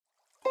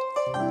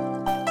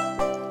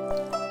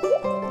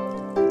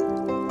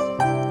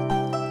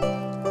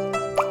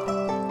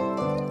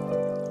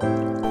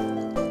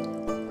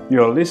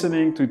You're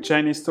listening to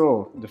Chinese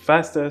Talk, the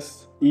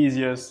fastest,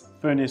 easiest,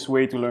 funniest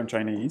way to learn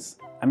Chinese.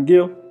 I'm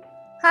Gil.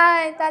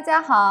 Hi, 大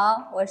家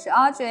好，我是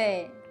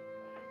Audrey.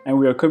 And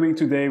we are coming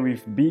today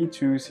with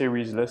B2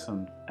 series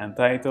lesson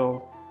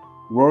entitled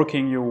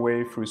Working Your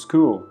Way Through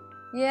School.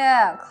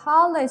 Yeah,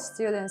 college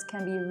students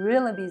can be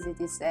really busy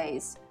these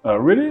days.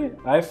 Really?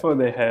 I thought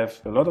they have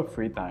a lot of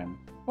free time.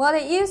 Well,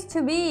 it used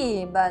to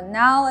be, but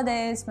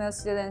nowadays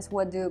most students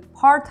would do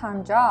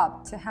part-time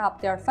job to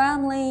help their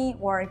family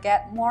or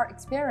get more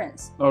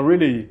experience. Oh,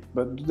 really?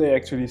 But do they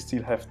actually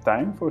still have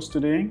time for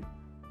studying?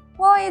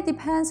 Well, it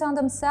depends on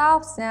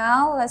themselves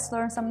now. Let's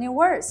learn some new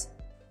words.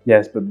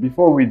 Yes, but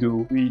before we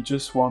do, we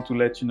just want to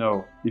let you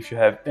know, if you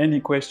have any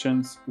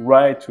questions,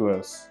 write to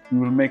us. We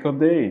will make our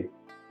day.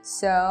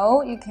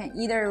 So you can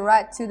either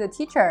write to the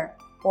teacher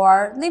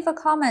or leave a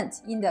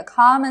comment in the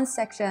comment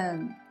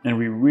section. And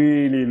we're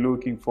really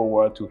looking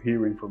forward to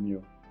hearing from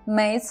you.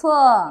 没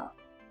错。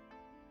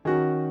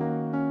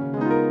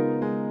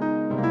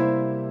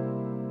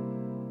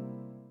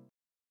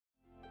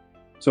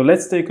So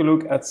let's take a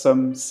look at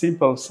some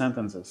simple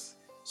sentences,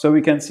 so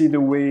we can see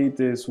the way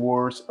these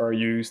words are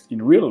used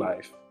in real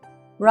life.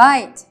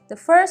 Right. The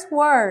first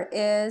word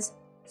is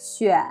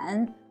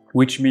选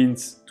Which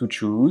means to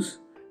choose,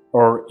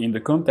 or in the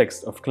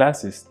context of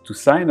classes, to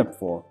sign up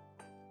for.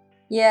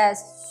 Yes,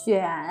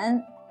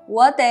 选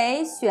我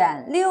得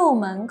选6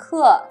门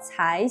课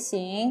才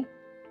行。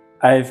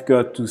 I've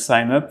got to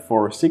sign up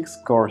for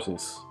 6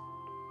 courses.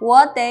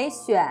 我得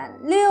选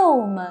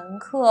6门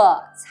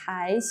课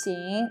才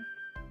行。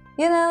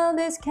You know,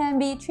 this can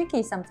be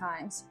tricky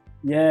sometimes.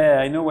 Yeah,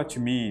 I know what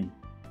you mean.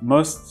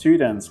 Most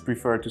students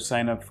prefer to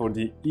sign up for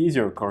the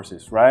easier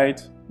courses,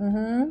 right?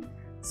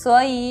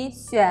 所以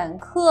选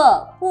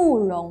课不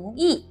容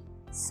易。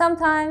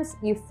Sometimes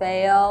you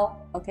fail.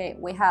 Okay,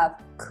 we have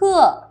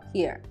课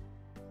here.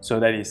 So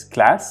that is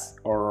class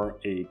or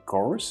a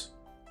course.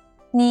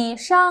 你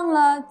上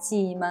了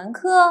几门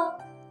课？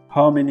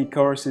 How many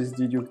courses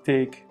did you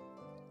take?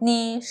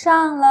 你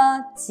上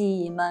了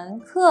几门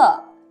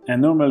课？ And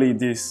normally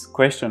this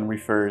question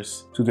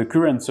refers to the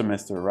current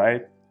semester,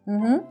 right?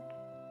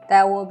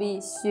 That will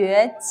be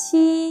学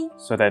期。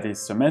 So that is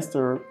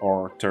semester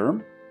or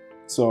term.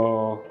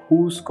 So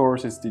whose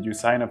courses did you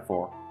sign up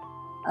for?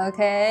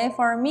 Okay,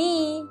 for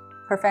me,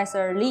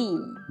 Professor Lee.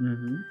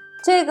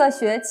 这个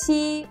学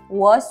期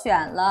我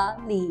选了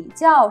李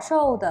教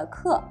授的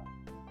课。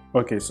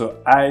 Okay, so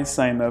I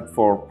signed up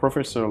for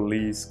Professor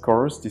Lee's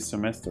course this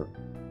semester.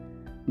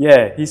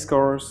 Yeah, his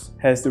course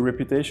has the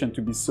reputation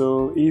to be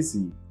so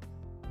easy.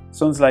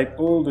 Sounds like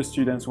all the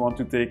students want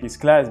to take his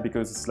class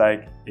because it's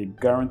like a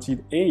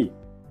guaranteed A.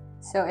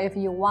 So if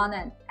you want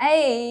an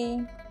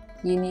A,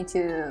 you need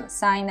to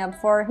sign up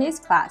for his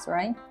class,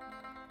 right?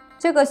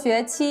 这个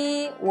学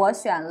期我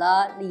选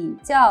了李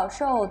教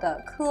授的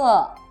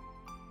课。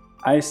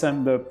 I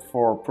signed up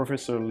for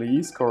Professor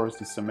Lee's course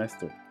this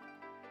semester.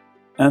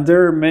 And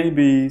there may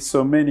be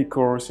so many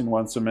courses in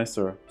one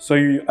semester, so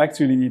you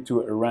actually need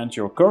to arrange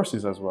your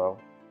courses as well.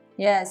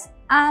 Yes,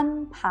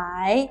 安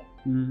排。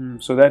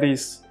 So that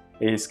is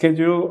a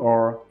schedule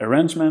or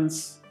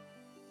arrangements.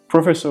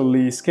 Professor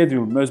Lee's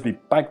schedule must be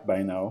packed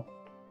by now.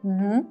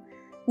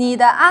 你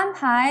的安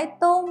排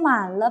都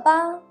满了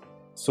吧？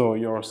 So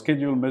your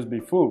schedule must be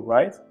full,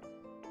 right?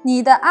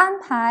 你的安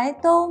排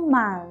都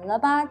满了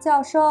吧，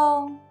教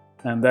授？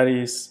 And that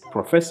is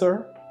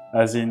professor,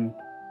 as in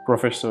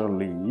Professor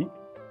Lee.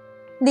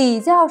 李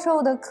教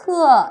授的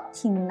课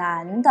挺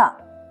难的。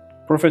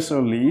 Professor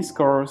Lee's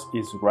course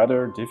is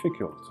rather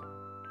difficult.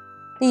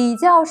 李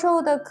教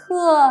授的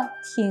课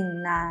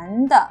挺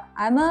难的。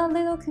I'm a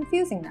little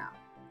confusing now.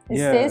 Is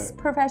Yeah. this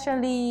Professor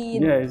Lee?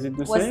 Yeah, is it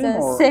the Was same? the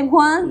or- same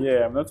one?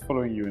 Yeah, I'm not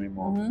following you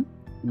anymore.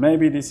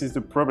 Maybe this is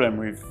the problem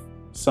with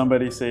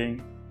somebody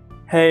saying,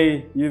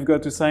 hey, you've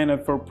got to sign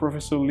up for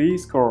Professor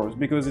Lee's course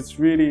because it's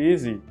really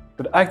easy.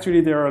 But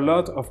actually there are a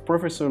lot of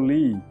Professor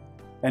Lee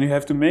and you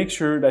have to make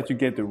sure that you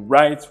get the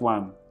right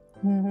one.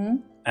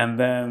 And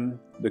then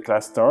the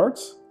class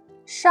starts.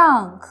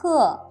 上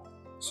课，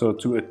 So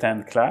to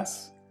attend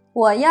class,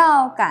 我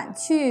要赶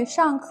去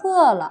上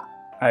课了。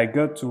 I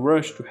got to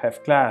rush to have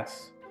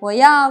class. 我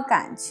要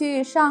赶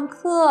去上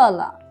课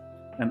了。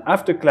 And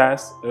after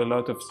class, a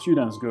lot of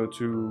students go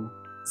to...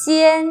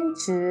 兼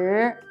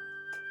职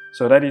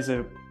So that is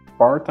a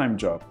part-time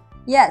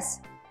job.，Yes，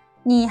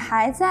 你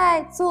还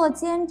在做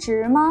兼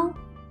职吗？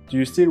 Do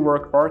you still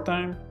work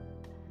part-time?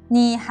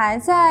 你还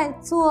在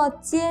做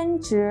兼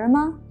职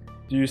吗？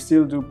 Do you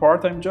still do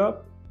part-time job?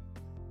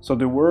 So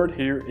the word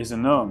here is a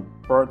noun,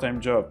 part-time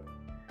job.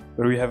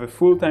 But we have a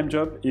full-time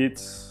job,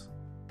 it's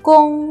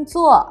工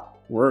作，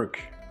 work.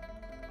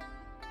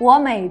 我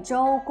每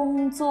周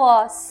工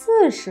作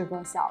40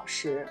个小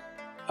时。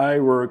 I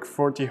work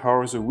 40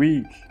 hours a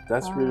week.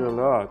 That's really a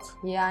lot.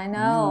 Yeah, I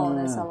know,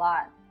 that's a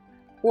lot.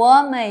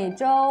 我每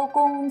周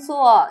工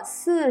作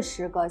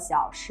40个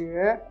小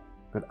时。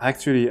But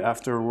actually,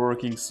 after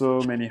working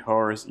so many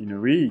hours in a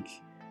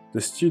week,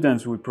 the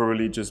students would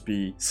probably just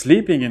be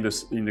sleeping in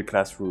the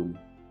classroom.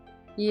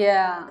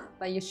 Yeah,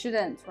 but you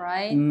shouldn't,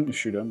 right?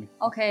 Shouldn't.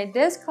 Okay,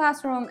 this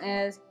classroom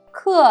is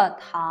课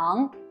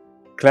堂。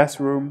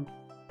 Classroom.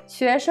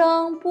 学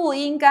生不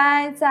应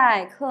该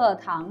在课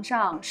堂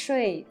上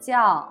睡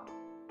觉。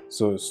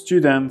 So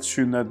students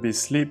should not be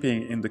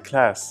sleeping in the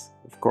class,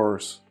 of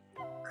course.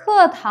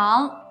 课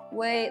堂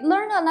we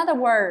learned another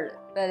word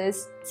that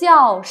is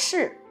教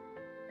室.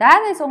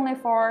 That is only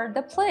for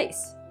the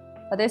place.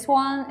 But this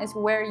one is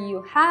where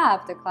you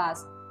have the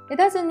class. It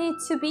doesn't need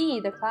to be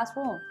the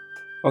classroom.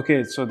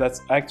 Okay, so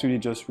that's actually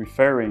just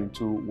referring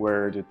to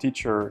where the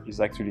teacher is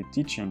actually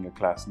teaching a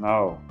class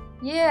now.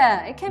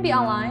 Yeah, it can be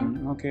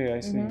online. Okay,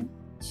 I see.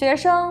 学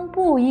生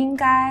不应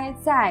该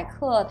在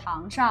课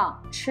堂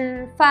上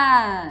吃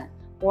饭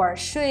or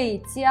睡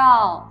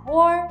觉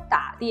or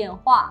打电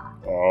话。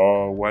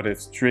 Oh, what a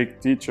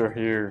strict teacher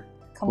here.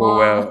 Come on.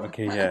 Well,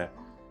 okay, yeah.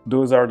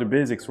 Those are the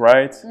basics,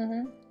 right?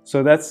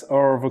 So that's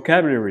our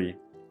vocabulary.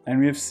 And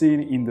we've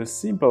seen in the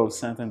simple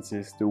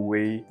sentences the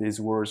way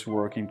these words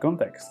work in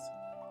context.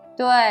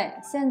 对，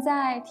现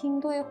在听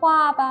对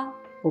话吧。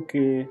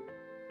 Okay.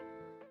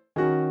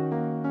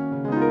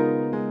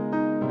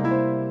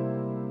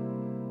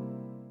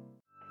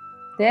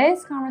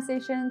 This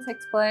conversation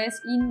takes place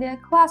in the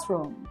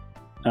classroom.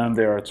 And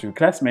there are two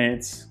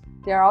classmates.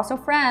 They are also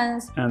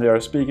friends. And they are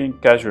speaking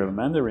casual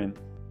Mandarin.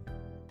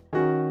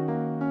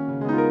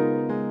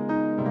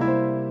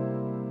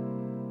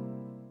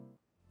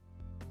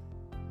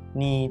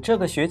 你这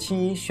个学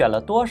期选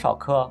了多少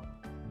课？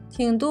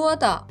挺多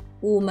的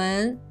，5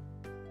门。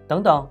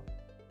等等，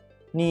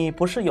你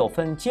不是有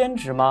份兼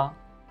职吗？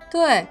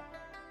对，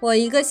我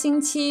1个星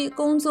期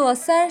工作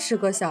30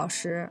个小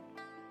时。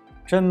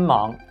真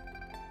忙。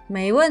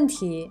没问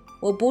题，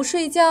我不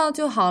睡觉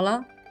就好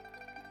了。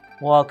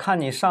我看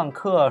你上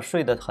课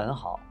睡得很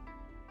好。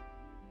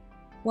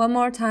One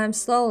more time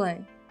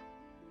slowly.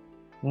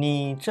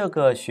 你这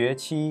个学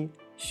期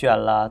选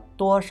了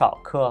多少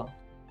课？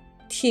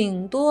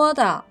挺多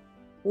的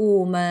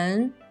，5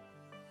门。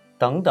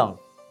等等，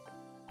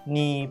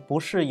你不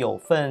是有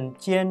份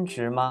兼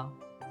职吗？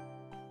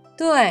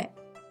对，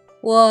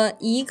我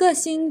1个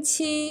星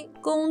期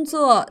工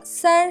作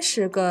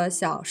30个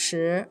小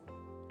时。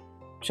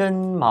真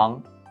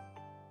忙。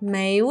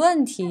没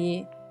问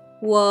题，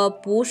我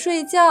不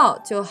睡觉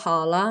就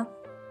好了。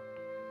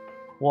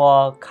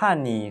我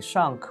看你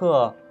上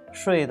课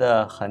睡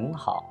得很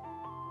好。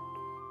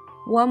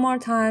One more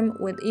time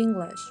with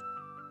English.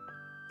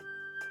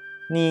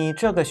 你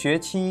这个学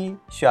期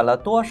选了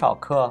多少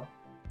课？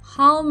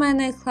 How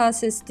many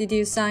classes did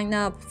you sign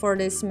up for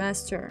this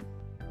semester?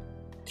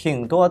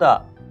 挺多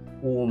的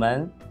，5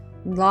门。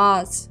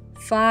Lots,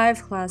 5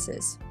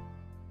 classes.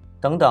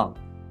 等等，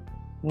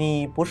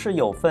你不是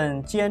有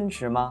份兼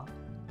职吗？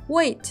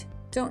 Wait,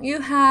 don't you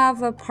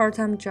have a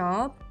part-time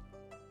job?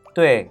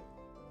 对，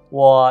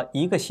我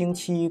1个星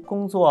期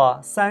工作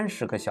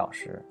30个小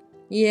时。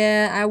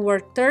Yeah, I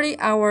work 30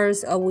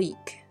 hours a week.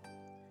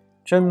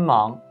 真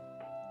忙。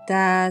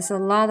That's a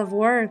lot of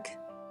work.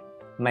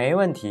 没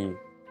问题，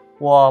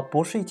我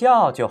不睡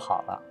觉就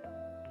好了。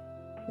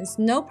It's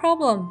no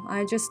problem,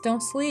 I just don't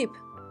sleep.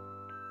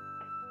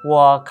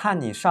 我看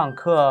你上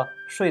课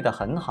睡得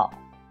很好。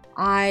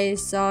I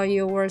saw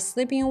you were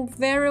sleeping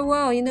very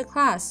well in the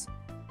class.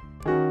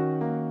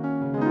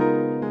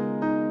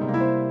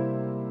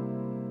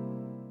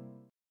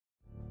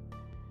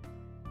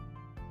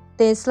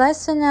 This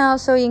lesson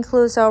also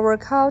includes our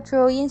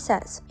cultural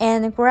insights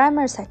and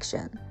grammar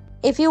section.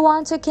 If you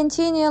want to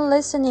continue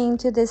listening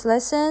to these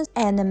lessons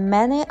and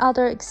many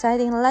other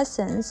exciting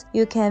lessons,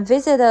 you can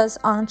visit us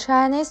on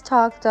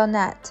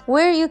ChineseTalk.net,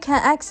 where you can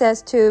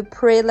access to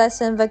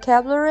pre-lesson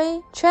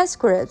vocabulary,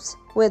 transcripts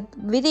with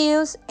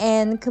videos,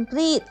 and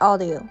complete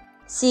audio.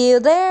 See you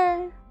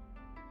there!